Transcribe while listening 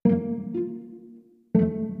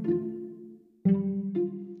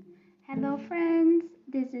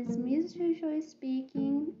is Miss Jojo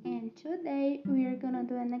speaking, and today we are gonna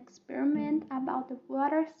do an experiment about the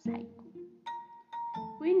water cycle.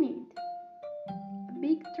 We need a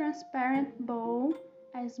big transparent bowl,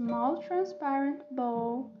 a small transparent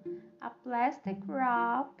bowl, a plastic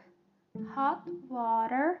wrap, hot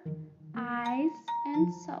water, ice,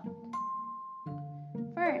 and salt.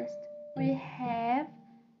 First, we have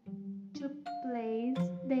to place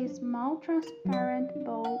the small transparent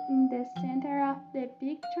bowl in the center of the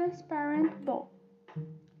big transparent bowl.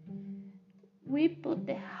 We put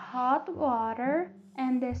the hot water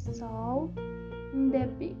and the salt in the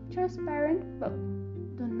big transparent bowl.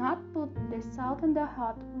 Do not put the salt and the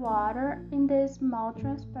hot water in the small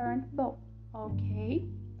transparent bowl, okay?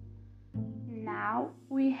 Now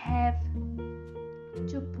we have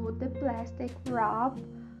to put the plastic wrap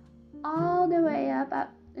all the way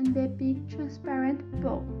up in the big transparent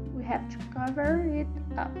bowl. We have to cover it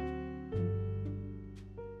up.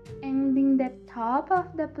 And in the top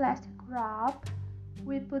of the plastic wrap,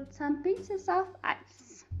 we put some pieces of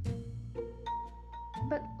ice.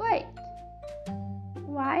 But wait,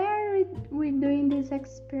 why are we doing this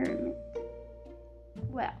experiment?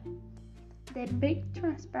 Well, the big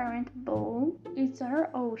transparent bowl is our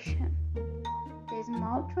ocean. The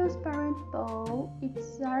small transparent bowl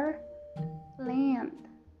is our land.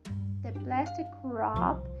 The plastic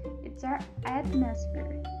wrap is our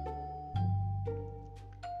atmosphere.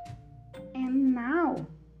 And now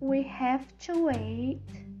we have to wait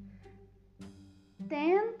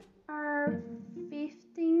 10 or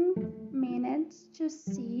 15 minutes to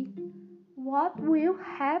see what will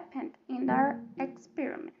happen in our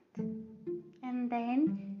experiment. And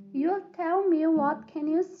then you tell me what can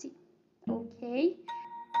you see, okay?